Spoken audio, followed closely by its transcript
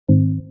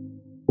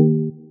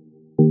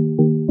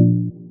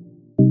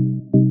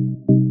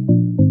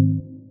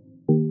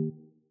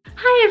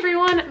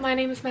my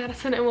name is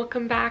Madison and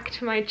welcome back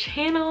to my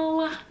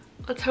channel.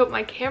 Let's hope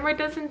my camera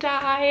doesn't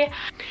die.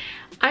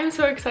 I'm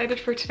so excited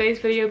for today's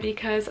video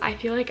because I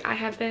feel like I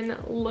have been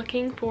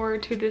looking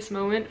forward to this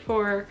moment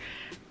for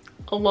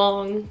a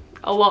long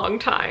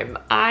time.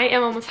 I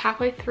am almost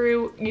halfway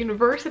through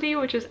university,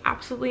 which is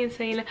absolutely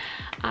insane.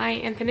 I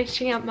am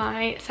finishing up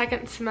my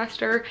second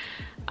semester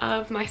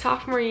of my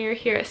sophomore year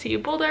here at CU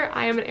Boulder.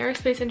 I am an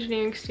aerospace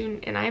engineering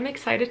student and I am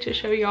excited to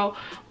show y'all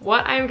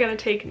what I'm gonna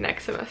take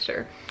next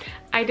semester.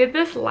 I did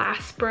this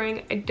last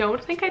spring. I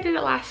don't think I did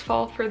it last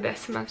fall for this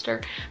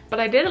semester, but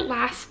I did it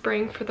last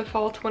spring for the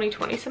fall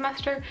 2020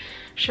 semester,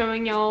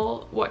 showing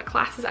y'all what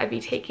classes I'd be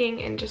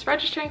taking and just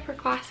registering for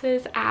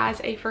classes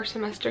as a first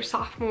semester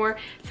sophomore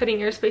studying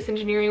aerospace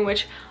engineering,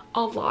 which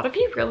a lot of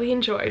you really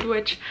enjoyed,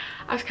 which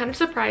I was kind of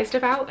surprised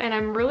about, and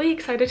I'm really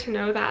excited to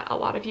know that a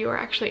lot of you are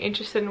actually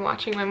interested in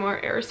watching my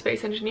more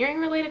aerospace engineering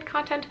related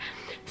content.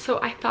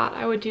 So I thought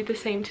I would do the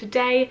same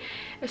today,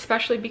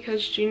 especially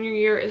because junior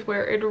year is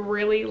where it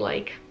really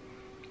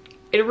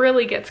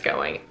gets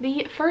going.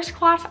 The first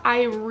class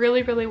I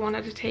really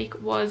wanted to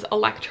take was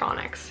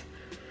electronics.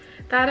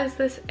 That is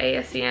this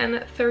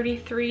ASEN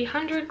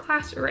 3300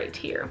 class right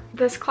here.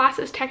 This class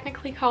is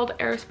technically called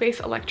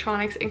Aerospace,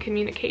 Electronics, and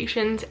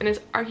Communications and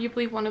is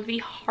arguably one of the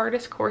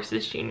hardest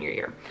courses junior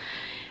year.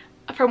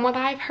 From what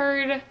I've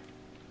heard,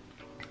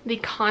 the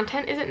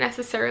content isn't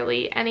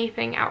necessarily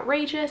anything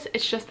outrageous.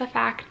 It's just the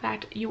fact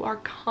that you are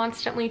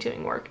constantly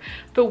doing work.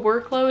 The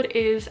workload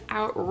is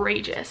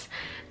outrageous.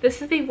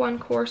 This is the one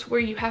course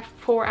where you have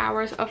 4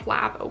 hours of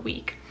lab a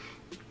week.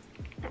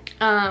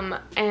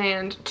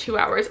 And 2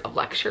 hours of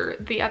lecture.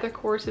 The other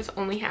courses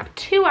only have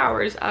 2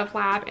 hours of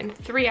lab and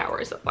 3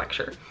 hours of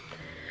lecture.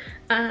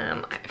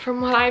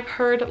 From what I've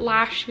heard,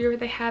 last year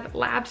they had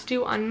labs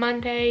due on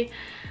Monday,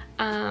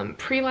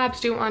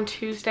 pre-labs due on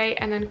Tuesday,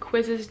 and then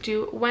quizzes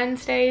due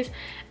Wednesdays.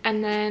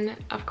 And then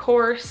of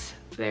course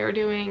they're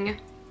doing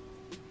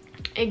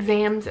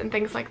exams and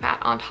things like that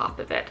on top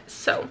of it.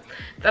 So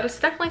that is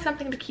definitely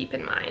something to keep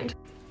in mind.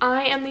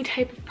 I am the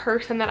type of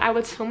person that I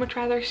would so much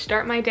rather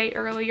start my day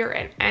earlier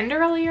and end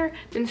earlier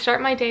than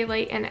start my day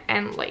late and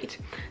end late.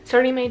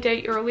 Starting my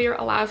day earlier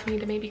allows me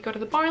to maybe go to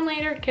the barn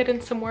later, get in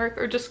some work,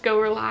 or just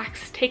go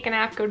relax, take a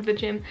nap, go to the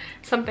gym,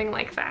 something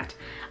like that.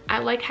 I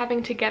like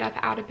having to get up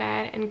out of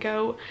bed and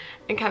go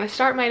and kind of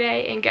start my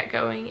day and get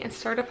going and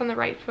start up on the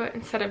right foot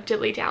instead of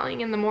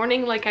dilly-dallying in the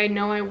morning like I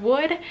know I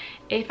would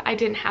if I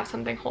didn't have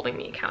something holding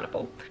me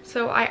accountable.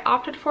 So I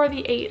opted for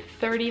the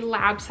 8:30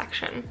 lab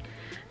section.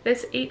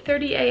 This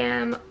 8:30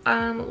 a.m.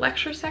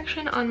 Lecture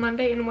section on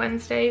Monday and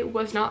Wednesday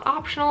was not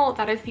optional.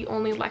 That is the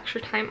only lecture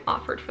time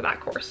offered for that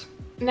course.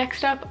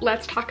 Next up,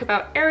 let's talk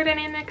about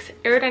aerodynamics.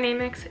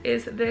 Aerodynamics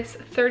is this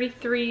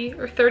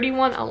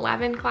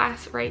 3111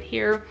 class right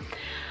here.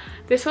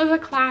 This was a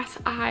class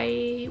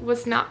I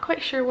was not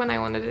quite sure when I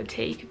wanted to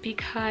take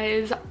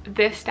because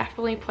this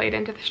definitely played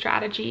into the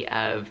strategy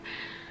of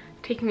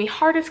taking the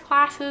hardest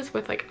classes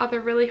with like other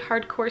really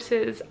hard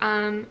courses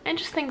and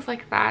just things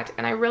like that.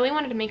 And I really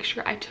wanted to make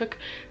sure I took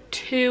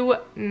 2,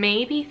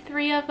 maybe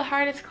 3 of the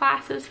hardest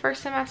classes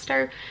first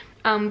semester,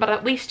 but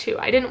at least 2.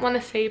 I didn't want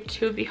to save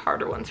 2 of the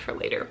harder ones for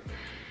later.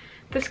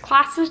 This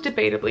class is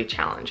debatably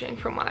challenging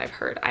from what I've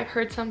heard. I've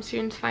heard some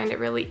students find it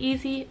really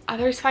easy,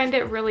 others find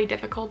it really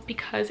difficult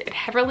because it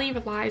heavily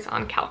relies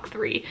on Calc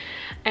 3.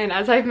 And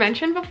as I've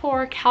mentioned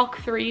before, Calc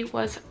 3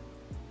 was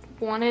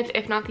one of,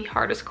 if not the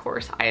hardest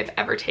course I have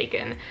ever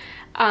taken,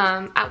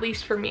 at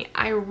least for me.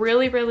 I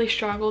really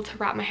struggled to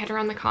wrap my head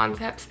around the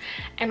concepts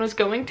and was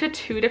going to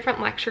 2 different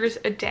lectures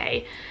a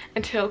day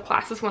until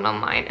classes went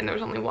online and there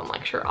was only 1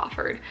 lecture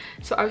offered.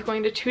 So I was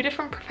going to 2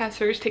 different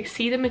professors to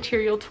see the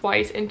material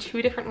twice in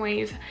 2 different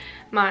ways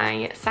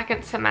my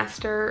second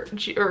semester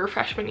or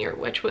freshman year,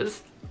 which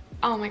was,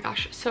 oh my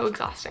gosh, so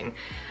exhausting.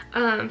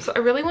 So I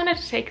really wanted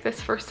to take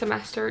this first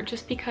semester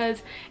just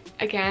because,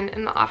 again,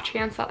 in the off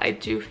chance that I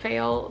do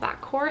fail that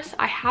course,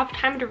 I have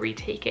time to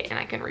retake it and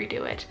I can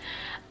redo it.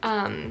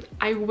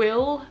 I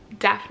will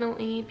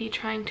definitely be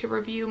trying to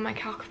review my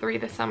Calc 3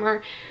 this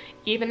summer,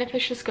 even if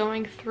it's just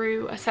going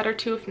through a set or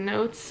 2 of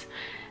notes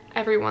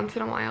every once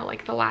in a while,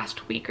 like the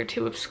last week or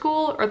 2 of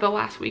school or the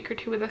last week or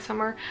 2 of the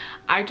summer.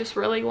 I just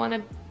really want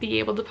to be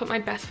able to put my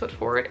best foot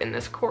forward in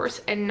this course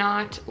and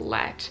not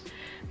let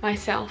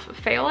myself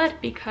fail it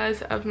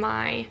because of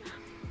my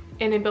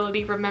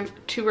inability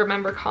to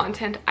remember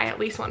content I at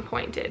least one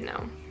point did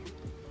know.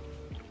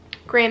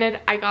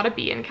 Granted, I got a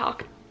B in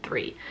Calc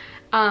 3.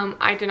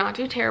 I did not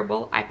do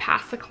terrible. I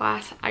passed the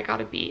class. I got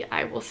a B.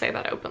 I will say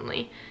that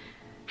openly.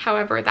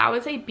 However, that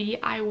was a B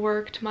I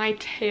worked my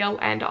tail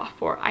end off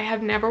for. I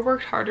have never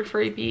worked harder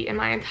for a B in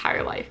my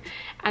entire life.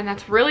 And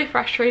that's really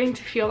frustrating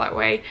to feel that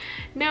way,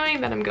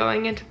 knowing that I'm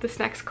going into this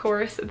next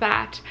course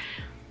that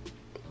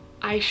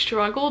I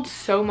struggled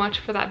so much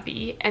for that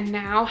B, and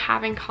now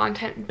having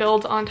content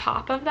build on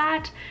top of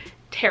that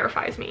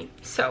terrifies me.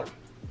 So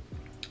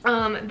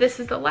this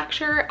is the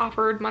lecture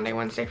offered Monday,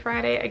 Wednesday,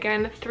 Friday.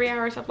 Again, 3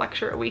 hours of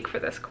lecture a week for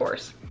this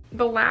course.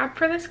 The lab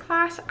for this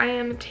class I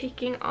am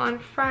taking on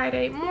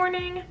Friday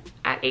morning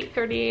at at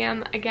 8:30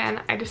 a.m.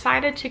 Again, I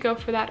decided to go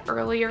for that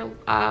earlier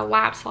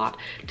lab slot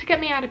to get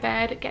me out of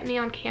bed, get me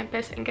on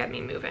campus, and get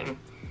me moving.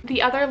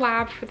 The other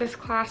lab for this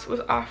class was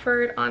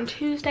offered on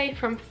Tuesday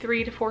from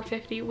 3 to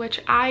 4:50,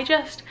 which I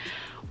just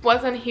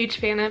wasn't a huge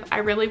fan of. I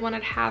really wanted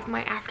to have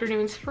my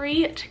afternoons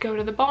free to go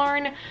to the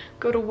barn,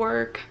 go to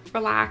work,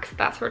 relax,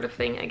 that sort of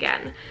thing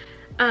again.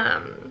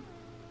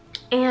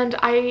 And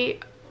I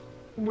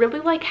really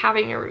like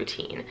having a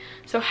routine.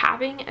 So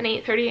having an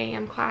 8:30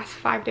 a.m. class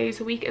 5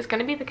 days a week is going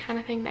to be the kind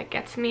of thing that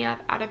gets me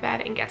up out of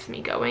bed and gets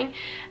me going,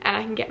 and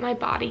I can get my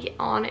body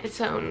on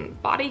its own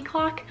body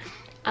clock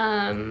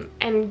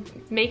and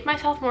make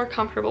myself more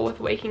comfortable with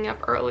waking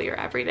up earlier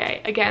every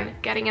day. Again,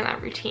 getting in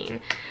that routine.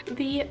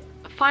 The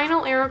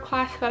final aero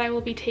class that I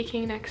will be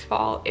taking next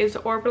fall is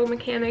Orbital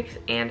Mechanics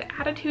and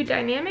Attitude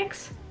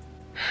Dynamics.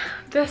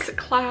 This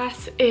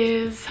class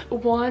is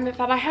one that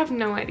I have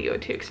no idea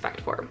what to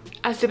expect for.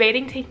 I was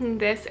debating taking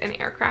this in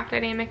aircraft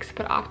dynamics,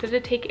 but opted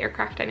to take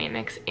aircraft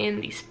dynamics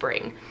in the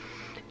spring.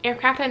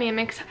 Aircraft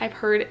dynamics, I've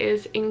heard,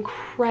 is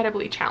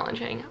incredibly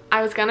challenging.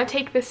 I was gonna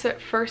take this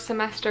first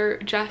semester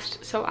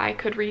just so I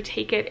could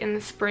retake it in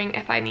the spring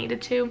if I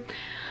needed to,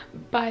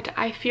 but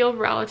I feel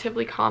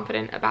relatively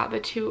confident about the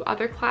two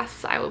other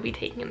classes I will be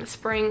taking in the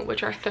spring,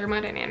 which are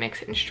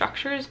thermodynamics and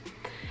structures,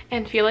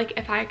 and feel like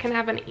if I can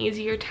have an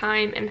easier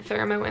time in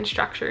thermo and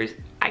structures,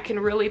 I can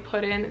really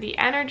put in the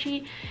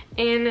energy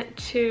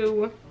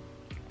into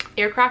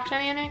aircraft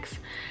dynamics.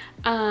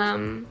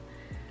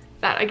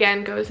 That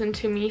again goes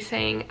into me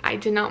saying I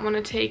did not want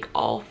to take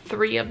all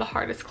three of the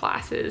hardest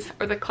classes,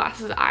 or the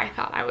classes I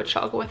thought I would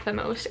struggle with the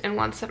most, in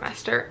one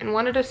semester, and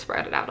wanted to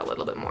spread it out a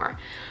little bit more.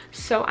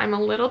 So I'm a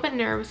little bit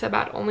nervous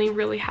about only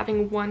really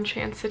having one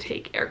chance to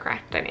take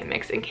aircraft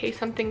dynamics in case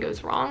something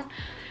goes wrong.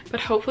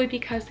 But hopefully,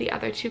 because the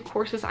other two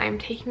courses I am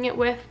taking it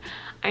with,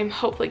 I'm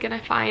hopefully gonna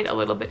find a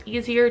little bit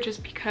easier,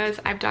 just because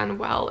I've done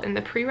well in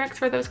the prereqs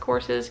for those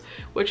courses,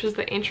 which is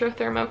the intro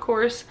thermo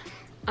course,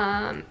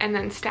 and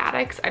then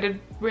statics. I did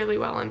really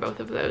well in both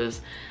of those.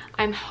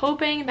 I'm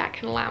hoping that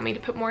can allow me to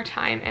put more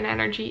time and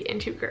energy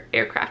into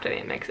aircraft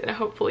dynamics and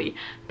hopefully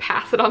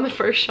pass it on the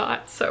first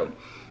shot. So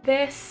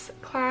this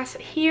class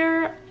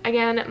here,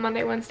 again,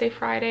 Monday, Wednesday,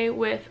 Friday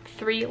with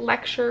 3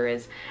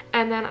 lectures,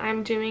 and then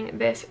I'm doing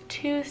this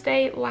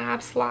Tuesday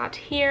lab slot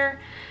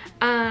here.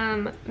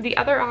 The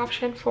other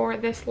option for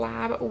this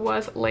lab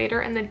was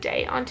later in the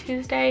day on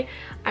Tuesday.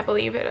 I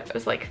believe it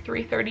was like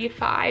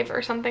 3:35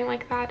 or something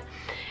like that.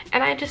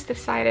 And I just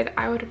decided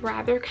I would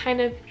rather kind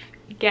of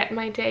get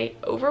my day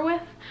over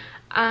with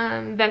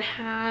than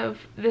have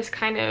this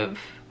kind of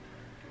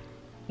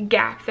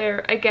gap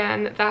there.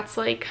 Again, that's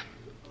like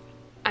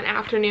an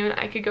afternoon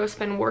I could go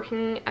spend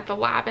working at the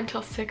lab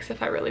until 6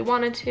 if I really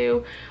wanted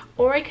to,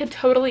 or I could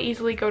totally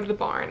easily go to the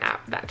barn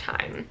at that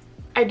time.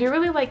 I do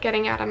really like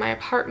getting out of my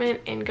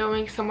apartment and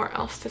going somewhere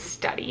else to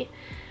study,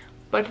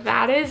 but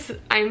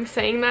I'm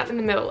saying that in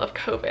the middle of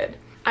COVID.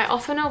 I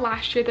also know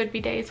last year there'd be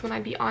days when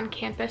I'd be on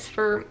campus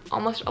for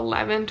almost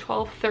 11,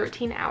 12,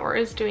 13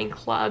 hours doing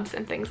clubs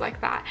and things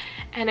like that,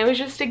 and it was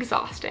just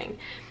exhausting.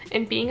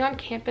 And being on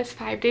campus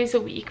 5 days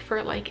a week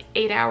for like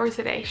 8 hours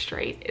a day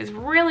straight is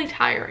really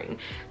tiring.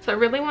 So I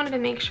really wanted to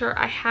make sure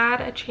I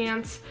had a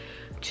chance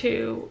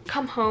to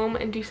come home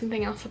and do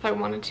something else if I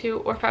wanted to,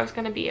 or if I was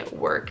going to be at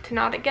work, to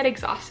not get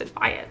exhausted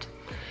by it.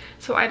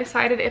 So I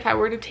decided if I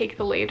were to take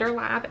the later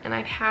lab and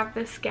I'd have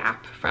this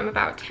gap from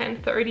about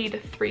 10:30 to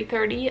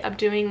 3:30 of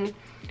doing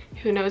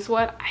who knows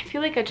what, I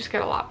feel like I just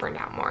get a lot burned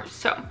out more.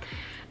 So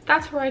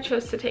that's where I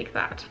chose to take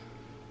that.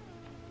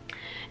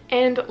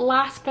 And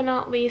last but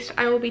not least,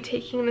 I will be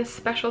taking this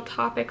special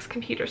topics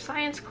computer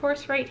science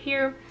course right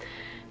here.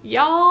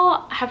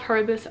 Y'all have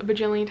heard this a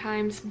bajillion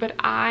times, but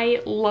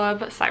I love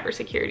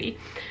cybersecurity.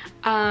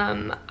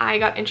 I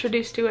got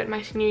introduced to it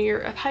my senior year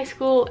of high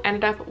school,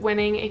 ended up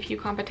winning a few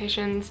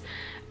competitions,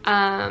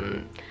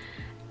 and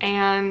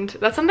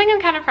that's something I'm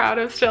kind of proud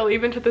of still,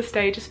 even to this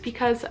day, just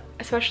because,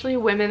 especially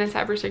women in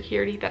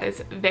cybersecurity, that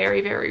is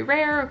very, very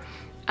rare.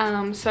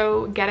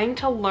 So getting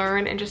to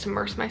learn and just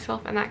immerse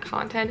myself in that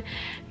content,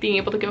 being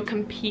able to go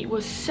compete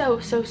was so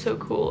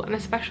cool, and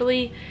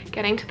especially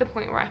getting to the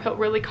point where I felt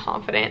really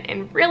confident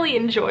and really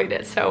enjoyed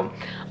it. So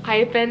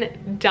I've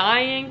been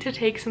dying to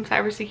take some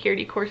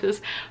cybersecurity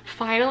courses,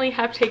 finally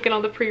have taken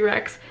all the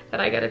prereqs that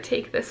I gotta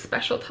take this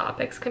special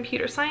topics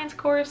computer science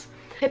course.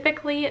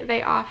 Typically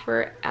they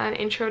offer an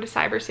intro to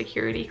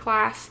cybersecurity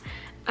class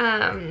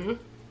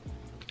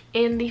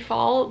in the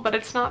fall, but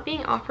it's not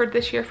being offered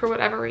this year for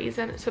whatever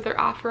reason, so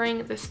they're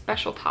offering this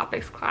special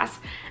topics class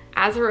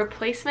as a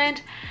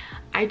replacement.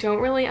 I don't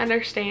really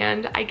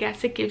understand. I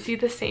guess it gives you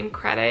the same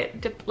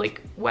credit to,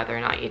 like, whether or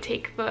not you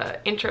take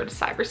the intro to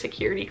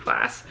cybersecurity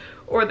class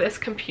or this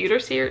computer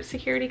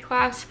security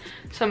class,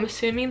 so I'm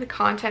assuming the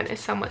content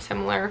is somewhat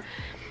similar.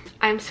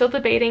 I'm still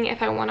debating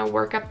if I want to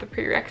work up the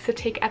prereqs to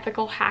take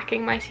ethical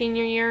hacking my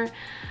senior year.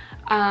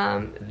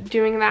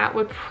 Doing that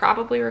would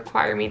probably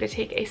require me to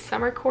take a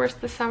summer course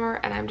this summer,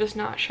 and I'm just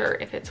not sure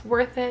if it's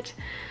worth it.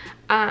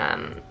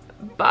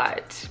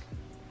 But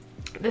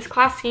this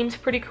class seems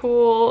pretty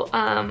cool.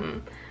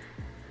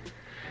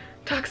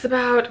 Talks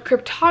about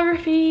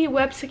cryptography,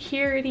 web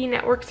security,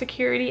 network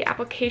security,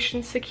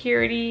 application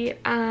security,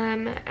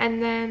 and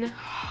then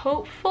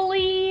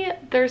hopefully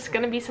there's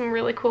gonna be some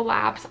really cool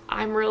labs.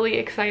 I'm really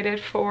excited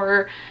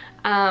for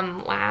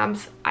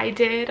labs. I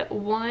did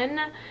one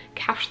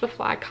capture the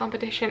flag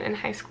competition in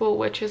high school,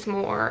 which is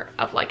more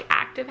of like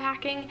active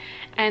hacking,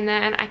 and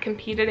then I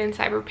competed in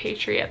Cyber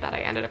Patriot that I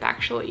ended up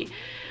actually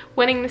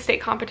winning the state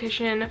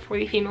competition for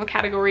the female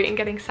category and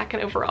getting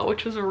second overall,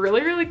 which was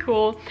really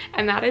cool.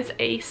 And that is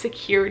a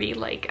security,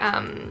 like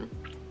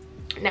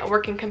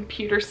network and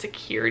computer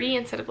security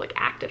instead of like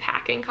active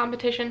hacking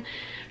competition.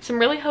 So I'm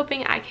really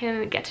hoping I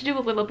can get to do a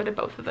little bit of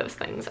both of those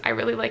things. I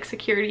really like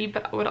security,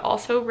 but I would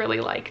also really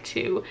like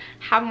to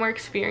have more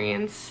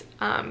experience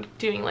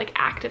doing like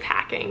active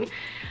hacking.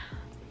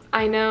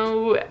 I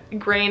know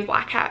gray and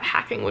black hat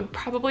hacking would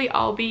probably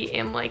all be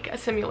in like a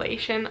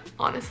simulation.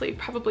 Honestly,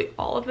 probably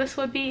all of this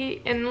would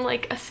be in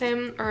like a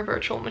sim or a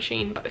virtual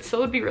machine, but it still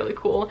would be really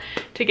cool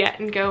to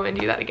get and go and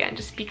do that again,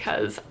 just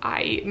because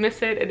I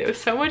miss it and it was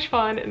so much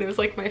fun and it was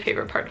like my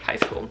favorite part of high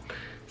school.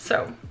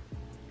 So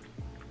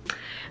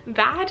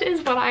that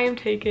is what I am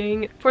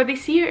taking. For the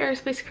CU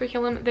Aerospace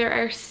curriculum, there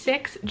are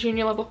 6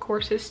 junior level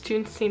courses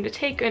students need to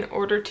take in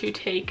order to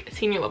take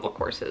senior level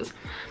courses.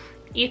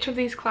 Each of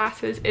these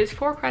classes is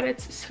 4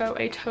 credits, so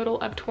a total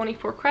of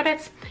 24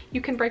 credits.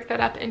 You can break that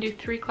up into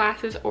 3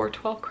 classes or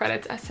 12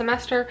 credits a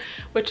semester,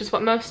 which is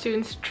what most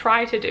students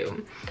try to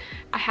do.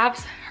 I have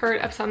heard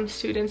of some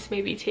students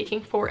maybe taking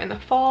 4 in the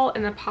fall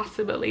and the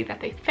possibility that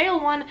they fail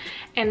one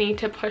and need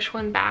to push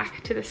one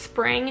back to the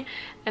spring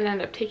and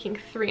end up taking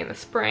 3 in the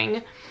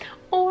spring.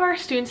 Or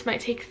students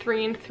might take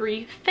 3 and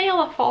 3,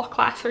 fail a fall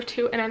class or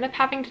 2, and end up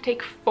having to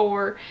take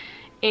 4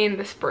 in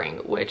the spring,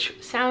 which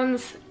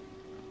sounds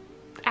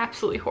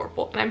absolutely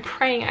horrible, and I'm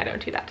praying I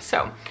don't do that.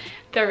 So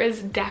there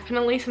is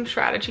definitely some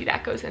strategy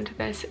that goes into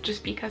this,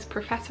 just because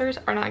professors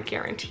are not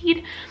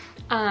guaranteed,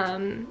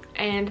 and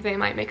they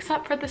might mix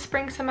up for the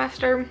spring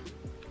semester.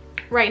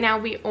 Right now,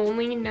 we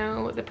only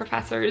know the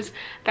professors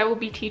that will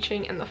be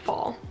teaching in the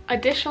fall.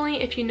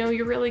 Additionally, if you know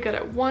you're really good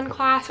at one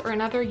class or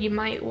another, you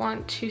might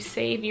want to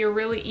save your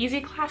really easy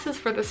classes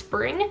for the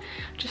spring,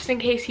 just in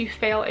case you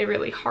fail a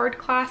really hard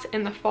class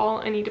in the fall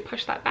and need to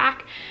push that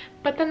back.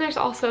 But then there's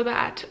also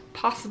that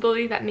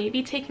possibility that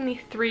maybe taking the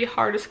 3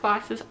 hardest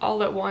classes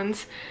all at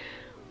once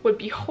would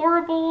be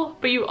horrible,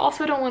 but you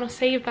also don't want to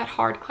save that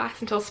hard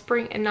class until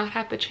spring and not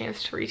have the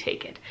chance to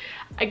retake it.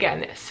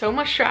 Again, so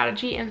much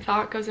strategy and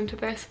thought goes into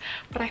this,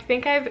 but I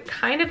think I've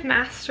kind of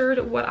mastered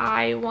what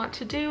I want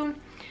to do.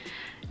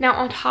 Now,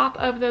 on top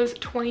of those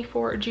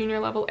 24 junior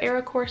level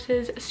Aero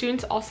courses,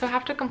 students also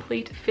have to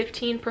complete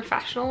 15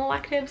 professional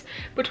electives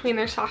between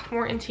their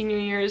sophomore and senior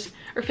years,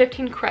 or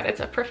 15 credits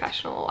of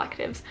professional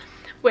electives,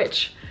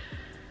 which,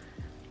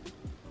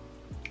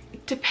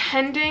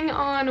 depending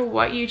on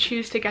what you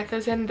choose to get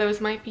those in, those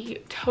might be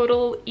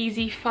total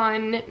easy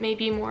fun,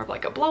 maybe more of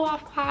like a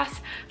blow-off class.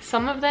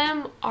 Some of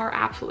them are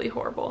absolutely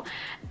horrible,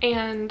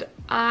 and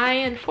I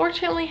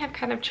unfortunately have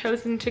kind of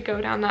chosen to go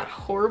down that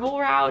horrible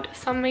route,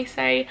 some may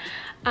say.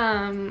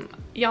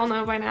 Y'all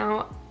know by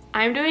now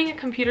I'm doing a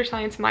computer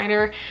science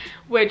minor,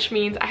 which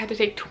means I have to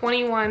take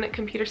 21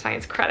 computer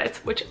science credits,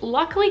 which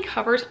luckily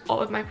covers all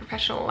of my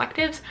professional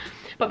electives.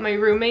 But my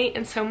roommate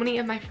and so many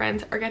of my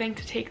friends are getting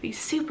to take these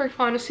super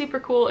fun, super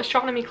cool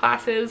astronomy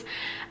classes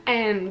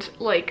and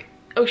like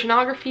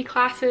oceanography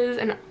classes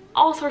and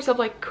all sorts of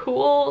like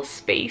cool,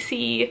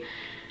 spacey,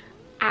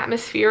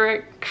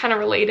 atmospheric kind of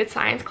related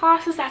science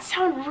classes that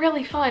sound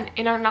really fun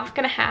and are not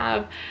going to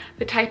have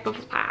the type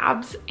of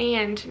labs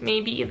and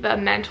maybe the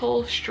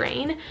mental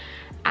strain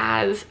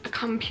as a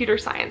computer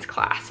science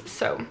class.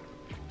 So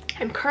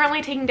I'm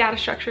currently taking data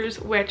structures,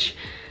 which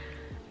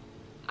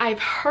I've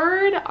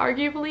heard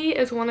arguably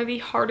is one of the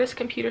hardest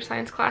computer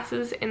science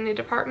classes in the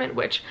department,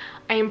 which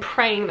I am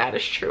praying that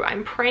is true.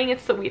 I'm praying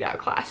it's the weed out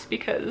class,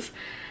 because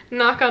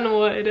knock on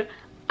wood,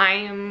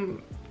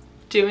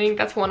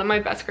 that's one of my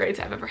best grades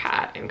I've ever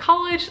had in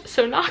college.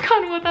 So knock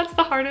on wood, that's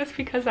the hardest,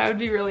 because that would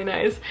be really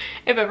nice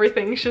if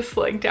everything's just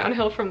like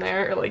downhill from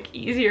there, or like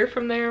easier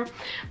from there.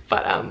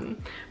 But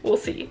we'll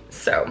see.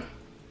 So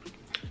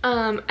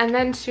and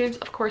then students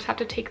of course have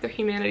to take their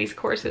humanities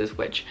courses,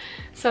 which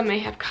some may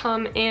have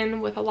come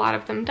in with a lot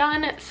of them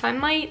done,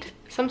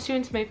 some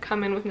students may have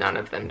come in with none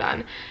of them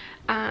done.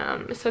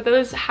 So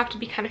those have to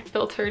be kind of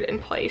filtered and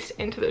placed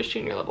into those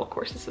junior level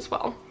courses as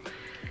well.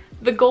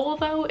 The goal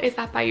though is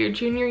that by your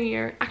junior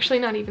year, actually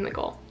not even the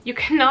goal, you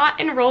cannot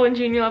enroll in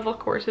junior level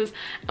courses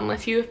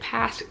unless you have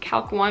passed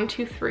Calc 1,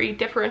 2, 3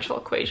 differential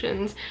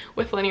equations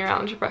with linear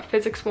algebra,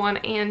 physics 1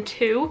 and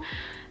 2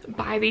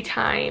 by the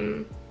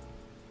time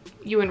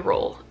you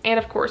enroll, and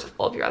of course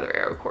all of your other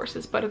Aero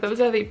courses, but those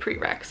are the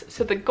prereqs.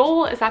 So the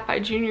goal is that by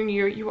junior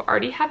year you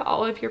already have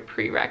all of your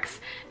prereqs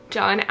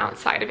done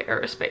outside of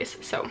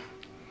aerospace. So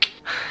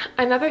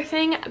another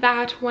thing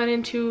that went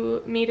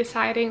into me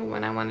deciding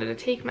when I wanted to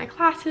take my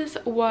classes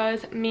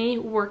was me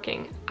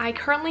working. I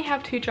currently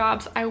have 2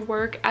 jobs. I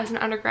work as an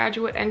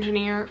undergraduate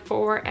engineer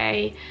for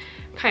a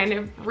kind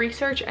of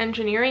research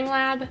engineering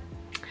lab.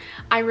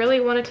 I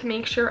really wanted to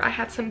make sure I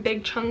had some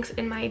big chunks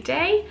in my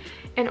day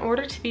in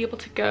order to be able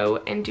to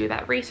go and do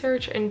that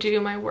research and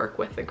do my work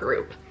with the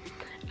group.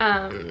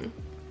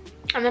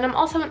 And then I'm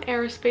also an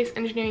aerospace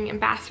engineering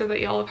ambassador that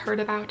y'all have heard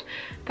about.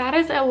 That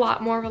is a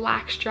lot more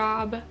relaxed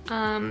job.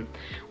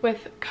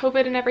 With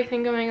COVID and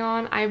everything going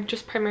on, I've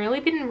just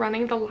primarily been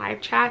running the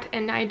live chat,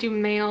 and I do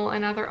mail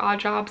and other odd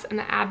jobs in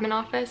the admin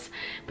office.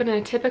 But in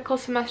a typical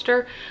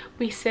semester,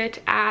 we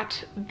sit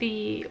at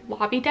the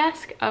lobby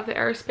desk of the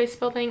aerospace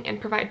building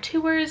and provide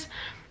tours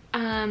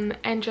and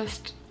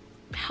just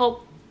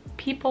help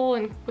people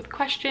and with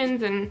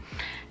questions and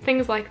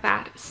things like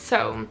that.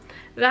 So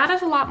that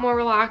is a lot more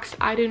relaxed.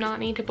 I do not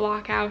need to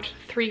block out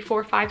 3,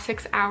 4, 5,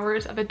 6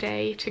 hours of a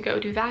day to go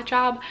do that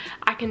job.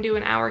 I can do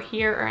an hour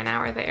here or an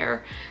hour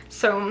there.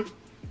 So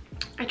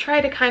I try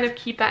to kind of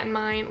keep that in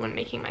mind when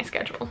making my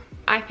schedule.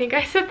 I think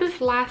I said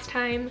this last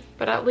time,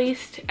 but at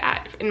least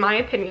in my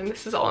opinion,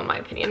 this is all in my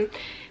opinion,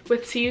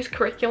 with CU's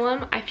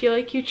curriculum, I feel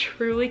like you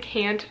truly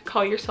can't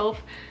call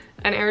yourself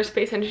an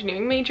aerospace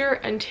engineering major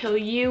until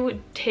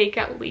you take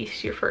at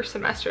least your first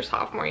semester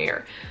sophomore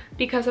year,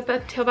 because up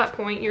until that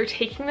point you're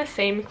taking the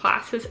same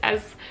classes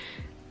as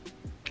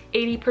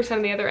 80%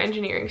 of the other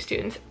engineering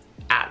students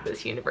at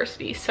this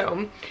university.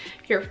 So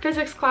your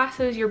physics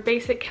classes, your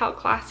basic calc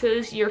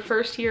classes, your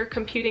first year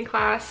computing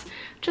class,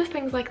 just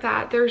things like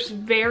that. There's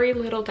very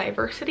little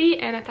diversity,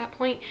 and at that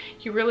point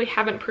you really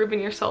haven't proven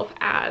yourself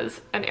as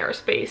an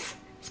aerospace,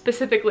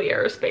 specifically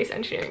aerospace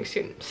engineering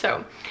student.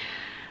 So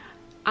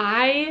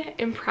I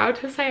am proud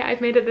to say I've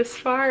made it this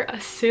far.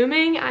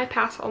 Assuming I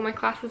pass all my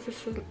classes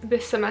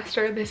this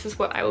semester, this is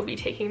what I will be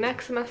taking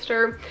next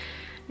semester.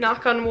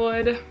 Knock on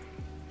wood.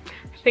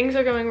 Things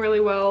are going really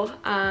well.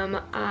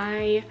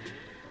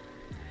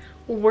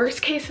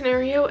 Worst case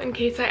scenario, in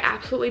case I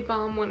absolutely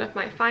bomb one of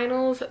my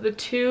finals, the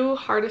 2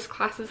 hardest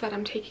classes that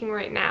I'm taking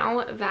right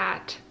now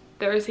that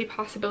there is a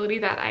possibility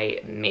that I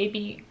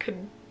maybe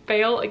could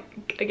fail,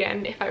 like,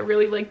 again, if I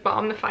really like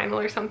bomb the final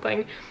or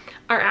something,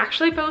 are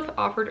actually both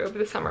offered over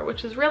the summer,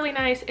 which is really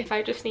nice if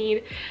I just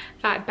need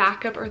that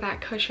backup or that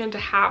cushion to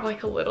have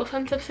like a little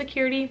sense of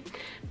security,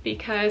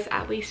 because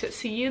at least at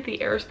CU, the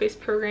aerospace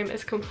program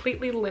is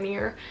completely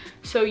linear,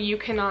 so you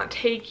cannot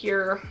take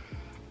your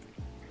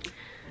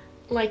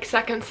like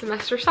second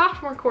semester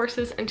sophomore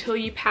courses until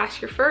you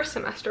pass your first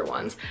semester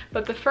ones,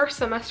 but the first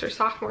semester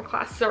sophomore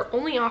classes are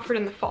only offered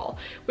in the fall,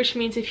 which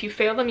means if you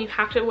fail them, you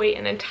have to wait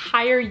an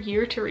entire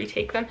year to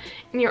retake them,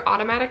 and you're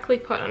automatically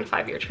put on a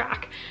 5-year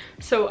track.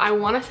 So I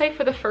want to say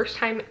for the first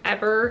time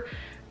ever,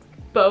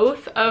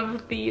 both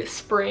of the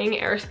spring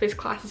aerospace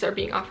classes are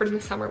being offered in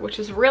the summer, which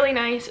is really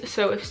nice.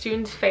 So if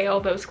students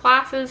fail those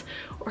classes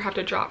or have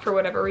to drop for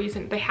whatever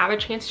reason, they have a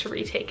chance to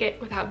retake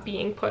it without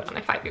being put on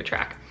a 5-year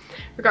track.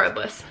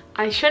 Regardless,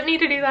 I shouldn't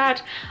need to do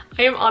that.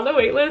 I am on the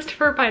wait list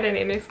for my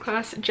dynamics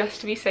class just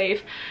to be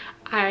safe.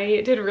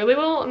 I did really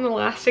well in the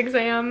last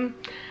exam,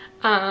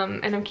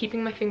 and I'm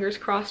keeping my fingers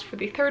crossed for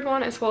the third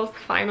one as well as the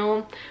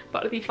final,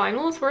 but the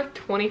final is worth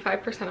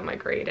 25% of my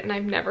grade, and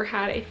I've never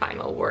had a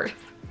final worth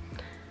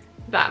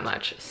that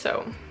much,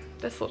 so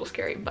that's a little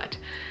scary. But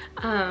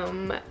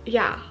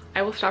yeah,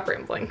 I will stop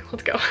rambling.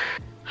 Let's go.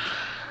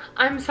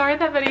 I'm sorry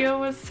that video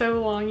was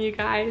so long, you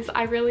guys.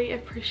 I really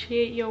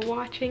appreciate you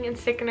watching and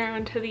sticking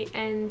around to the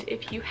end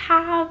if you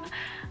have.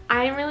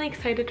 I'm really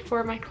excited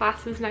for my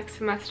classes next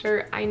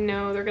semester. I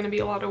know they're going to be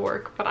a lot of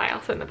work, but I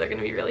also know they're going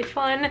to be really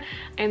fun,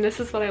 and this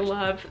is what I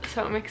love,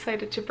 so I'm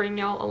excited to bring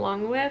y'all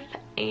along with,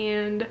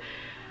 and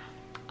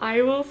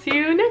I will see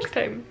you next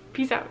time.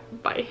 Peace out.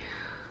 Bye.